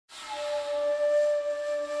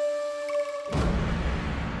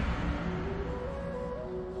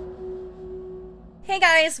Hey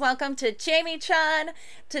guys, welcome to Jami-chan.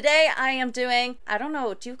 Today I am doing, I don't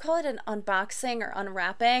know, do you call it an unboxing or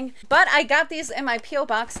unwrapping? But I got these in my P.O.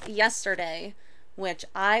 box yesterday, which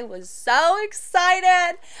I was so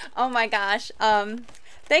excited. Oh my gosh.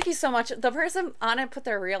 Thank you so much. The person on it put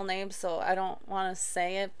their real name, so I don't want to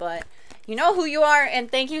say it, but you know who you are, and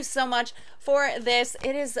thank you so much for this.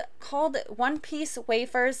 It is called One Piece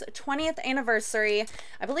Wafer's 20th anniversary.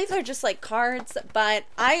 I believe they're just like cards, but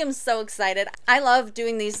I am so excited. I love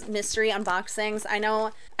doing these mystery unboxings. I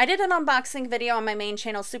know I did an unboxing video on my main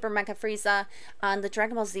channel, Super Mecha Frieza, on the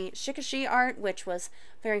Dragon Ball Z Shikashi art, which was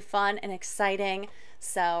very fun and exciting.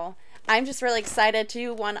 So I'm just really excited to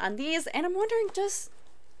do one on these, and I'm wondering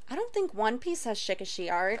I don't think One Piece has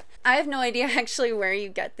Shikashi art. I have no idea actually where you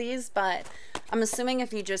get these, but I'm assuming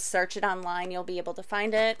if you just search it online, you'll be able to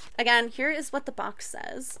find it. Again, here is what the box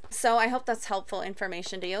says. So I hope that's helpful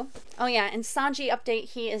information to you. Oh yeah, and Sanji update,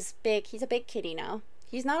 he is big. He's a big kitty now.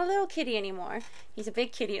 He's not a little kitty anymore. He's a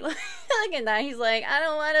big kitty. Look at that. He's like, I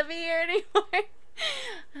don't want to be here anymore.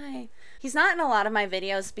 Hi. He's not in a lot of my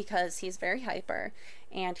videos because he's very hyper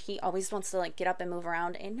and he always wants to like get up and move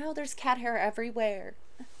around, and no, there's cat hair everywhere.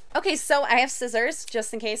 Okay, so I have scissors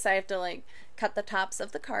just in case I have to like cut the tops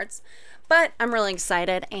of the cards, but I'm really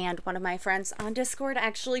excited, and one of my friends on Discord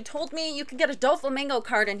actually told me you can get a Doflamingo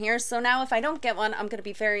card in here, so now if I don't get one, I'm gonna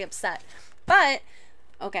be very upset. But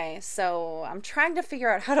okay, so I'm trying to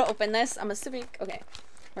figure out how to open this. I'm assuming, okay,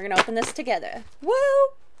 we're gonna open this together. Woo!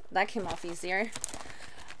 That came off easier.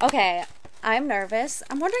 Okay, I'm nervous.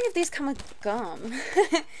 I'm wondering if these come with gum.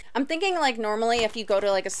 I'm thinking like normally if you go to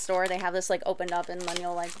like a store, they have this like opened up and then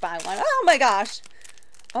you'll like buy one. Oh my gosh.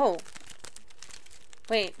 Oh.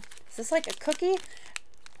 Wait, is this like a cookie?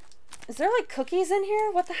 Is there like cookies in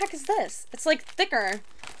here? What the heck is this? It's like thicker.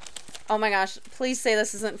 Oh my gosh, please say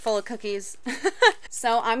this isn't full of cookies.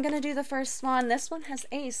 So I'm gonna do the first one. This one has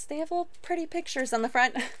Ace. They have little pretty pictures on the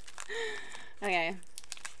front. Okay.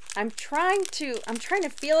 I'm trying to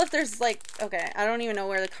feel if there's like, okay, I don't even know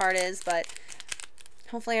where the card is, but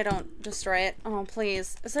hopefully I don't destroy it. Oh,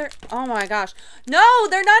 please. Is there, oh my gosh. No,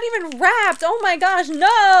 they're not even wrapped. Oh my gosh,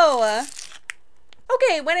 no.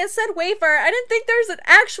 Okay, when it said wafer, I didn't think there's an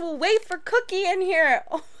actual wafer cookie in here.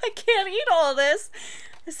 Oh, I can't eat all this.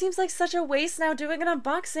 This seems like such a waste now doing an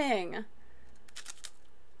unboxing.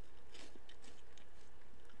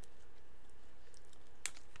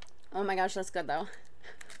 Oh my gosh, that's good though.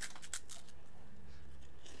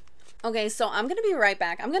 Okay, so I'm gonna be right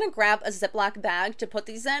back. I'm gonna grab a Ziploc bag to put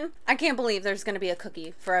these in. I can't believe there's gonna be a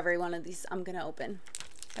cookie for every one of these I'm gonna open.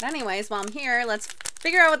 But anyways, while I'm here, let's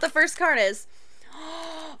figure out what the first card is.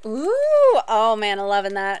 Ooh, oh man, I'm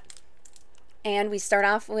loving that. And we start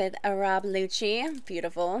off with a Rob Lucci.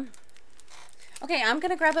 Beautiful. Okay, I'm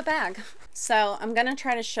gonna grab a bag. So I'm gonna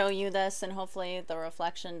try to show you this, and hopefully the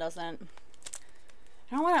reflection doesn't.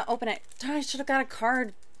 I don't want to open it. I should have got a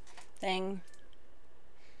card thing.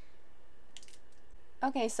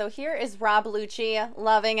 Okay, so here is Rob Lucci.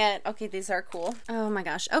 Loving it. Okay, these are cool. Oh my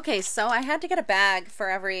gosh. Okay, so I had to get a bag for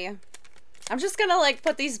every... I'm just gonna like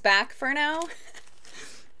put these back for now.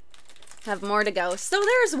 Have more to go. So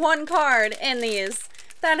there's one card in these.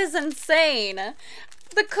 That is insane.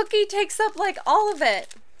 The cookie takes up like all of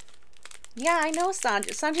it. Yeah, I know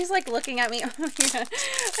Sanji. Sanji's like looking at me. Oh yeah.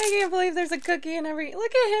 I can't believe there's a cookie in every...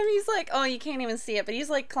 Look at him. He's like... Oh, you can't even see it, but he's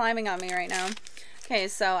like climbing on me right now. Okay,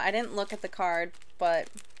 so I didn't look at the card, but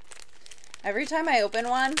every time I open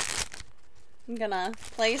one, I'm gonna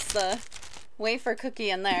place the wafer cookie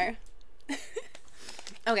in there.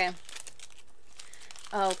 Okay.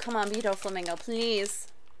 Oh, come on, be Doflamingo, please.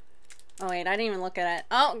 Oh, wait, I didn't even look at it.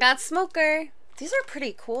 Oh, got Smoker. These are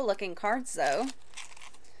pretty cool looking cards, though.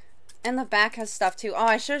 And the back has stuff, too. Oh,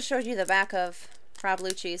 I should have showed you the back of Rob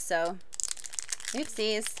Lucci, so...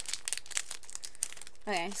 Oopsies.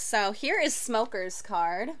 Okay, so here is Smoker's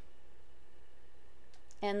card.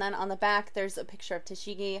 And then on the back, there's a picture of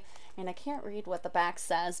Tashigi. And I can't read what the back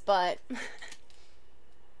says, but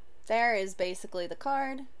there is basically the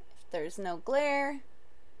card. There's no glare.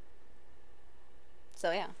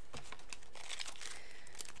 So, yeah.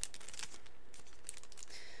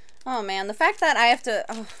 Oh, man. The fact that I have to...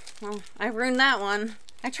 Oh, well, I ruined that one.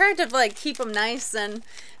 I tried to, like, keep them nice and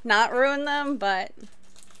not ruin them, but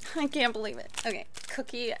I can't believe it. Okay.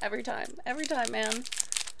 Cookie every time, man.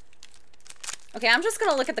 Okay, I'm just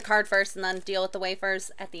gonna look at the card first and then deal with the wafers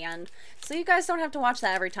at the end, so you guys don't have to watch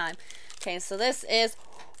that every time. Okay, so this is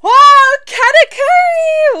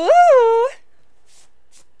Katakuri. Woo!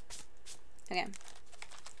 Okay,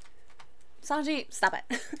 Sanji, stop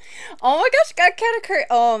it. Oh my gosh, got Katakuri.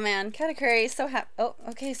 Oh man, Katakuri, so happy. Oh,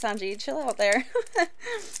 okay, Sanji, chill out there.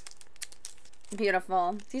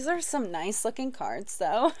 Beautiful. These are some nice looking cards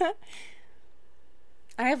though.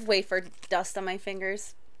 I have wafer dust on my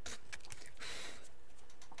fingers.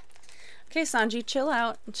 Okay, Sanji, chill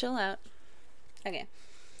out. Chill out. Okay.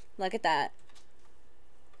 Look at that.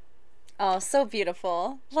 Oh, so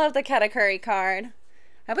beautiful. Love the Katakuri card.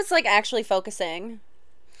 I was like actually focusing.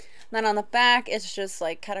 Then on the back, it's just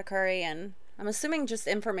like Katakuri and I'm assuming just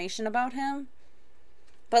information about him.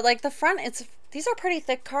 But like the front, these are pretty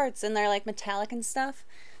thick cards and they're like metallic and stuff.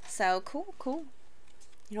 So cool, cool.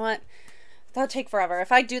 You know what? That'll take forever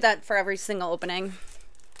if I do that for every single opening.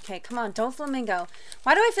 Okay, come on, Doflamingo.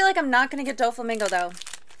 Why do I feel like I'm not going to get Doflamingo though?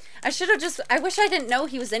 I wish I didn't know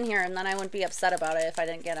he was in here and then I wouldn't be upset about it if I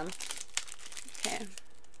didn't get him. Okay.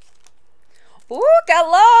 Ooh, got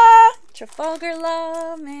Law! Trafalgar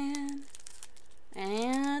Law, man.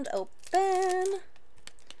 And open.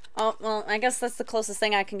 Oh, well, I guess that's the closest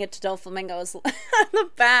thing I can get to Doflamingo is on the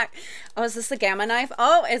back. Oh, is this the Gamma Knife?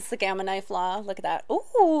 Oh, it's the Gamma Knife Law. Look at that.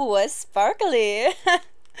 Ooh, it's sparkly.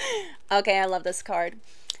 Okay, I love this card.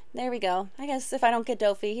 There we go. I guess if I don't get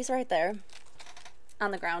Dofi, he's right there.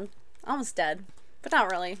 On the ground. Almost dead. But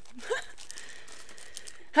not really.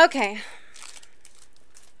 Okay.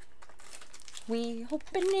 We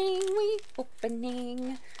opening.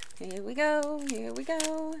 Here we go. Here we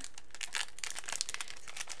go.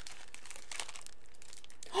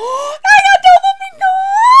 Oh, I got Doflamingo!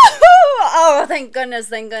 Oh, thank goodness,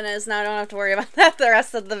 thank goodness. Now I don't have to worry about that the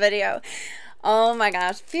rest of the video. Oh my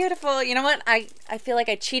gosh, beautiful. You know what? I feel like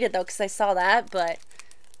I cheated though because I saw that, but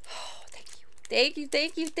oh, thank you. Thank you,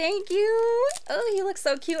 thank you, thank you. Oh, he looks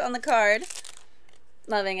so cute on the card.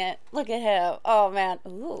 Loving it. Look at him. Oh man.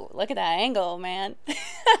 Ooh, look at that angle, man.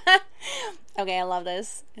 Okay, I love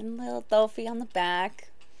this. And little Dofi on the back.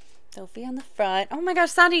 Dofi on the front. Oh my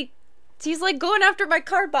gosh, Sandy. He's like going after my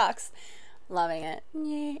card box. Loving it.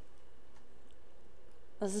 Yeah.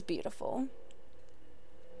 This is beautiful.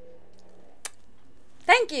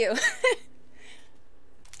 Thank you.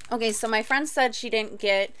 Okay, so my friend said she didn't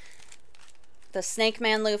get the Snake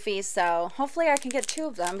Man Luffy, so hopefully I can get 2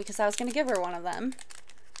 of them because I was going to give her one of them.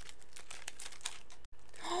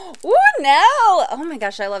 Ooh, Nell! Oh my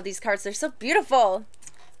gosh, I love these cards. They're so beautiful.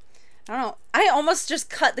 I don't know. I almost just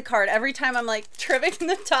cut the card. Every time I'm like trimming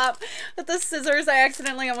the top with the scissors, I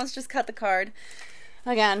accidentally almost just cut the card.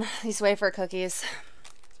 Again, these wafer cookies.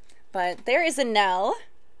 But there is a Nell.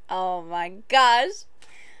 Oh my gosh.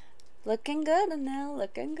 Looking good, Nell.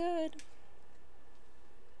 Looking good.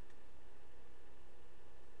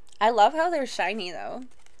 I love how they're shiny though.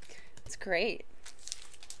 It's great.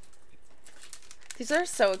 These are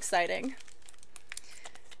so exciting.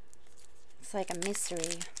 It's like a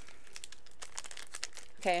mystery.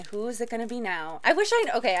 Okay, who is it gonna be now?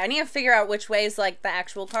 Okay, I need to figure out which way is like the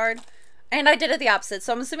actual card. And I did it the opposite,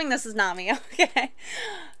 so I'm assuming this is Nami. Okay.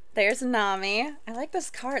 There's Nami. I like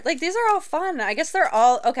this card. Like, these are all fun. I guess they're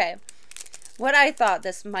all... Okay. What I thought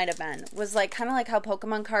this might have been was like kind of like how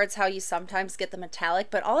Pokemon cards, how you sometimes get the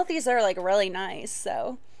metallic, but all of these are like really nice,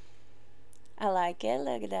 so... I like it.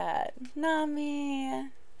 Look at that. Nami.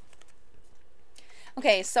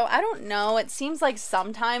 Okay, so I don't know. It seems like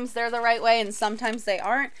sometimes they're the right way and sometimes they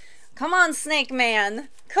aren't. Come on, Snake Man.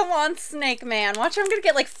 Come on, Snake Man. Watch, I'm gonna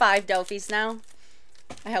get like 5 Dofis now.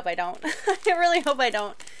 I hope I don't. I really hope I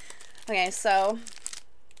don't. Okay, so...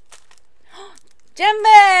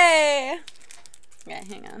 Jimbei! Okay,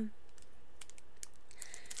 hang on.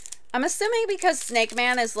 I'm assuming because Snake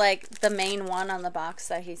Man is like the main one on the box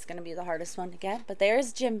that he's gonna be the hardest one to get. But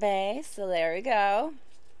there's Jimbei, so there we go.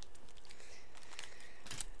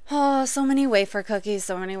 Oh, so many wafer cookies,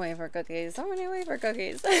 so many wafer cookies, so many wafer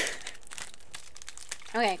cookies.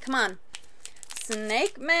 Okay, come on.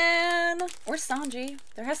 Snake Man. Or Sanji.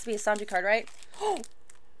 There has to be a Sanji card, right? Oh!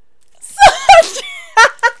 Sanji!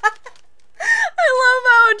 I love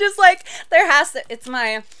how just like, there has to, it's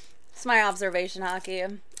my observation hockey.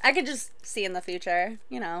 I could just see in the future,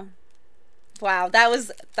 you know. Wow, that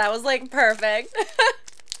was like perfect.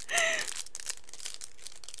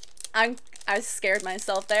 I scared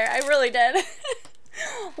myself there. I really did.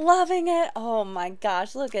 Loving it. Oh my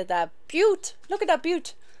gosh, look at that beaut. Look at that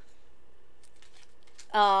beaut.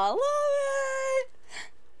 Oh, love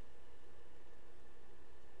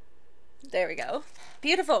it. There we go.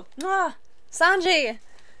 Beautiful. Ah, Sanji.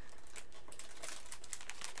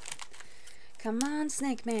 Come on,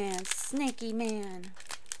 Snake Man. Snaky Man.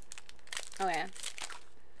 Oh, yeah.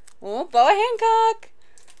 Oh, Boa Hancock.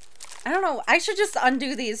 I don't know. I should just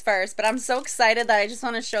undo these first, but I'm so excited that I just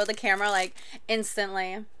want to show the camera, like,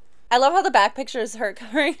 instantly. I love how the back picture is her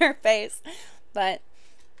covering her face. But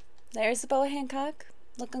there's the Boa Hancock.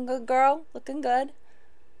 Looking good, girl. Looking good.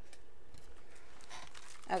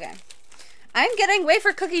 Okay. I'm getting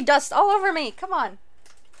wafer cookie dust all over me. Come on.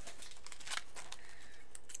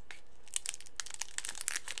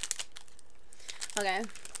 Okay.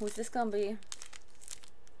 Who's this gonna be?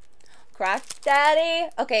 Crack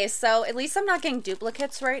Daddy. Okay, so at least I'm not getting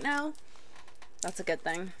duplicates right now. That's a good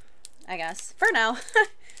thing, I guess. For now.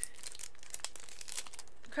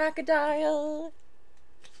 Crocodile.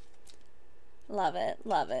 Love it.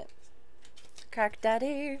 Love it. Crack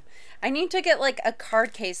Daddy. I need to get like a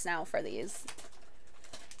card case now for these.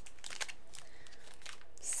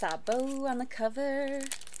 Sabo on the cover.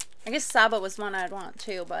 I guess Sabo was one I'd want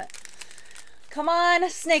too, but come on,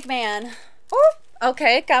 Snake Man. Oh,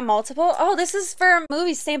 okay, got multiple. Oh, this is for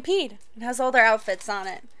movie Stampede. It has all their outfits on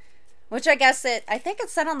it, which I guess I think it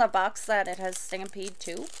said on the box that it has Stampede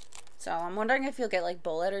too. So I'm wondering if you'll get like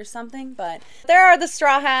Bullet or something, but there are the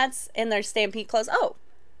straw hats in their Stampede clothes. Oh,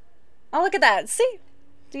 look at that. See?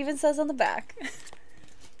 It even says on the back.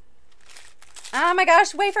 Oh my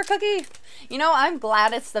gosh, wafer cookie. You know, I'm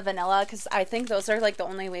glad it's the vanilla because I think those are like the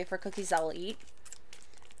only wafer cookies I'll eat.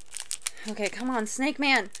 Okay, come on, Snake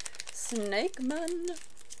Man. Snake Man.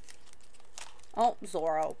 Oh,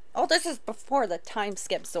 Zoro. Oh, this is before the time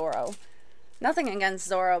skip Zoro. Nothing against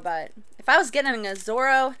Zoro, but if I was getting a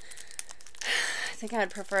Zoro, I think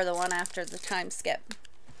I'd prefer the one after the time skip.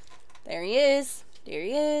 There he is. There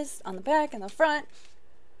he is. On the back and the front.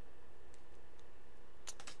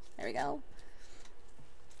 There we go.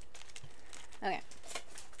 Okay.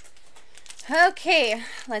 Okay,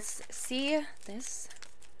 let's see this.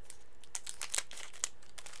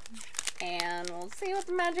 And we'll see what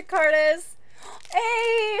the magic card is.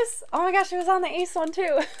 Ace! Oh my gosh, it was on the ace one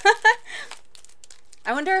too.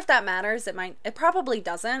 I wonder if that matters. It probably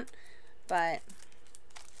doesn't, but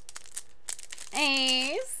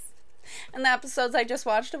ace. And the episodes I just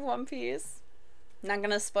watched of One Piece. Not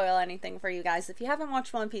gonna spoil anything for you guys if you haven't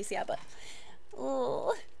watched One Piece yet, but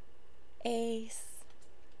ooh, ace.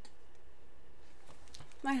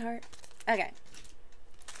 My heart. Okay.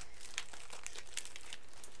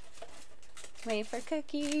 Wait for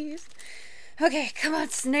cookies. Okay, come on,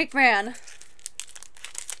 Snake Man.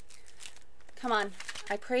 Come on.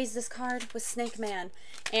 I praise this card with Snake Man.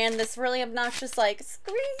 And this really obnoxious, like,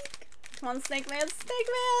 squeak. Come on, Snake Man, Snake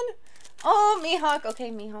Man. Oh, Mihawk.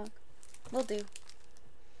 Okay, Mihawk. Will do.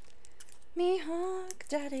 Mihawk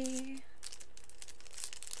Daddy.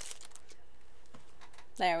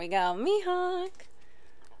 There we go. Mihawk.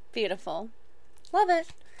 Beautiful. Love it.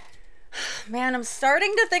 Man, I'm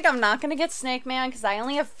starting to think I'm not going to get Snake Man because I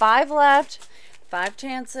only have 5 left. 5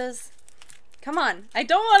 chances. Come on. I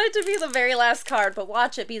don't want it to be the very last card, but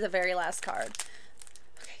watch it be the very last card.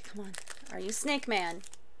 Okay, come on. Are you Snake Man?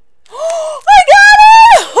 Oh, I got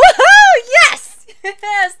it! Woohoo! Yes!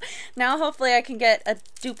 Yes! Now hopefully I can get a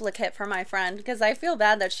duplicate for my friend because I feel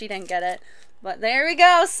bad that she didn't get it. But there we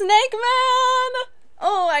go. Snake Man!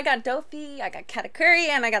 Oh, I got Dofi, I got Katakuri,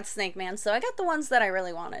 and I got Snake Man. So I got the ones that I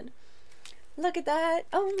really wanted. Look at that.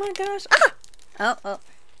 Oh my gosh. Ah! Oh.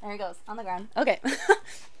 There he goes. On the ground. Okay.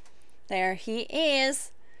 There he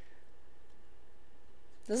is.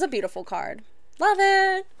 This is a beautiful card. Love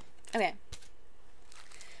it. Okay.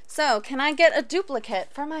 So, can I get a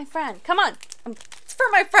duplicate for my friend? Come on. It's for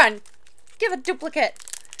my friend. Give a duplicate.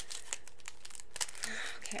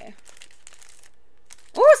 Okay.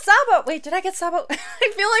 Oh, Sabo. Wait, did I get Sabo?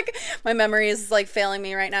 I feel like my memory is like failing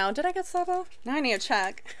me right now. Did I get Sabo? Now I need to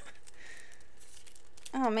check.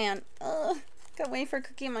 Oh, man. Ugh. Got wafer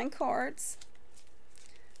cookie in my cards.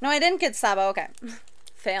 No, I didn't get Sabo. Okay.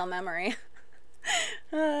 Fail memory.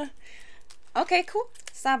 Okay, cool.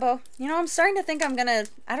 Sabo. You know, I'm starting to think I'm gonna...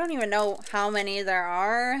 I don't even know how many there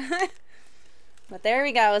are. But there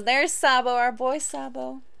we go. There's Sabo, our boy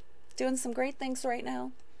Sabo. Doing some great things right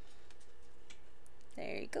now.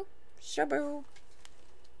 There you go. Shabu.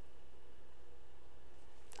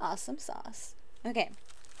 Awesome sauce. Okay.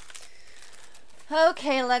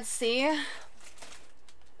 Okay, let's see.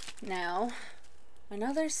 Now,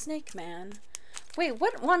 another Snake Man. Wait,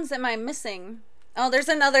 what ones am I missing? Oh, there's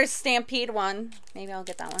another Stampede one. Maybe I'll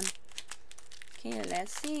get that one. Okay,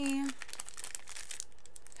 let's see.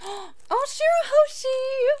 Oh,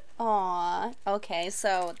 Shirahoshi! Aw. Okay,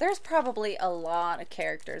 so there's probably a lot of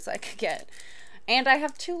characters I could get. And I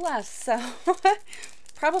have 2 left, so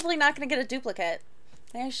probably not going to get a duplicate.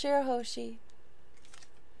 There's Shirahoshi.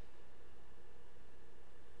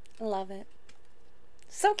 Love it.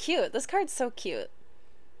 So cute. This card's so cute.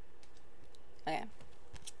 Okay.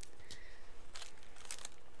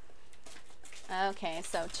 Okay,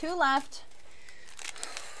 so 2 left.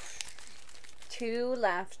 2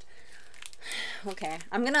 left. Okay,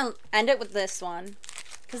 I'm gonna end it with this one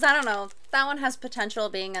Because I don't know, that one has potential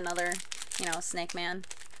being another, you know, Snake Man.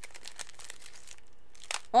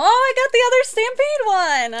 Oh, I got the other Stampede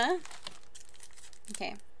one!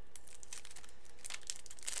 Okay.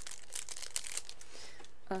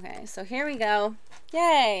 Okay, so here we go.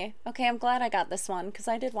 Yay! Okay, I'm glad I got this one, because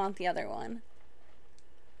I did want the other one.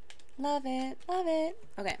 Love it, love it.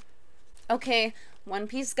 Okay. Okay, One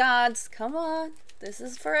Piece gods, come on. This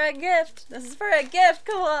is for a gift. This is for a gift,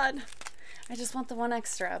 come on. I just want the one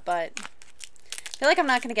extra, but I feel like I'm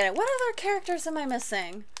not going to get it. What other characters am I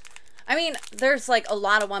missing? I mean, there's like a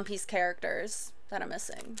lot of One Piece characters that I'm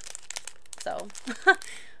missing. So,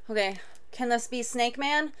 okay. Can this be Snake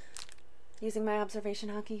Man? Using my observation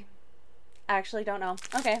hockey. I actually don't know.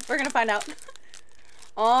 Okay, we're going to find out.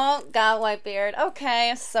 Oh, got Whitebeard.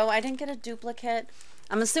 Okay, so I didn't get a duplicate.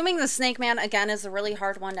 I'm assuming the Snake Man, again, is a really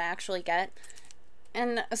hard one to actually get.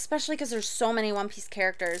 And especially because there's so many One Piece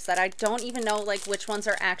characters that I don't even know, like, which ones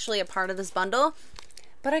are actually a part of this bundle.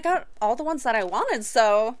 But I got all the ones that I wanted,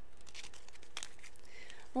 so...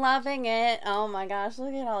 Loving it. Oh my gosh,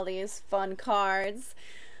 look at all these fun cards.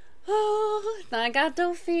 Oh, I got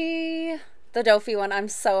Dofi. The Dofi one, I'm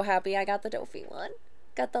so happy I got the Dofi one.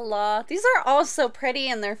 Got the Law. These are all so pretty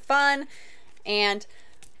and they're fun. And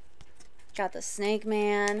got the Snake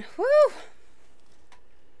Man. Woo!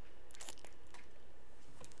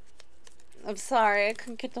 I'm sorry, I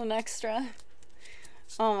couldn't get an extra.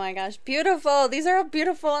 Oh my gosh, beautiful. These are all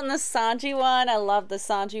beautiful. And the Sanji one, I love the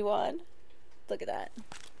Sanji one. Look at that.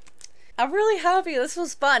 I'm really happy. This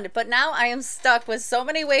was fun. But now I am stuck with so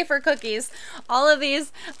many wafer cookies. All of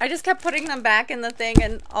these, I just kept putting them back in the thing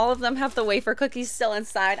and all of them have the wafer cookies still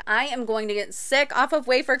inside. I am going to get sick off of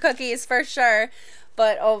wafer cookies for sure.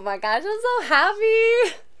 But oh my gosh, I'm so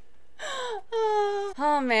happy.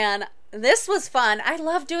 Oh man. This was fun. I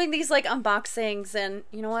love doing these like unboxings, and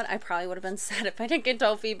you know what? I probably would have been sad if I didn't get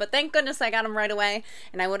Dofi, but thank goodness I got him right away,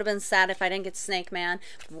 and I would have been sad if I didn't get Snake Man.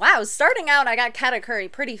 Wow, starting out I got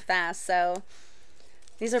Katakuri pretty fast, so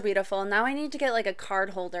these are beautiful. Now I need to get like a card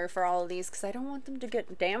holder for all of these because I don't want them to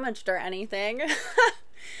get damaged or anything.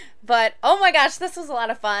 But oh my gosh, this was a lot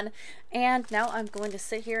of fun, and now I'm going to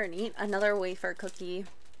sit here and eat another wafer cookie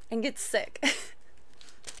and get sick.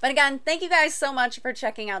 But again, thank you guys so much for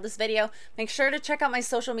checking out this video. Make sure to check out my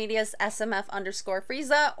social medias,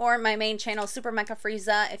 smf_Frieza, or my main channel, Super Mecha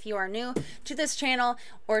Frieza, if you are new to this channel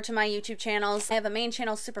or to my YouTube channels. I have a main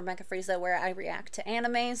channel, Super Mecha Frieza, where I react to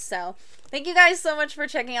animes. So thank you guys so much for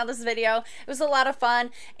checking out this video. It was a lot of fun.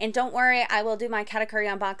 And don't worry, I will do my Katakuri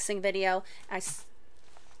unboxing video.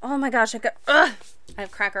 Oh my gosh, I have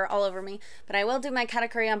cracker all over me. But I will do my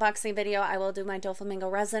Katakuri unboxing video. I will do my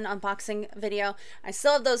Doflamingo resin unboxing video. I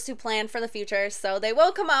still have those two planned for the future, so they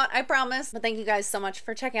will come out, I promise. But thank you guys so much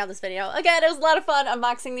for checking out this video. Again, it was a lot of fun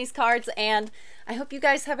unboxing these cards, and I hope you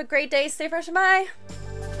guys have a great day. Stay fresh and bye!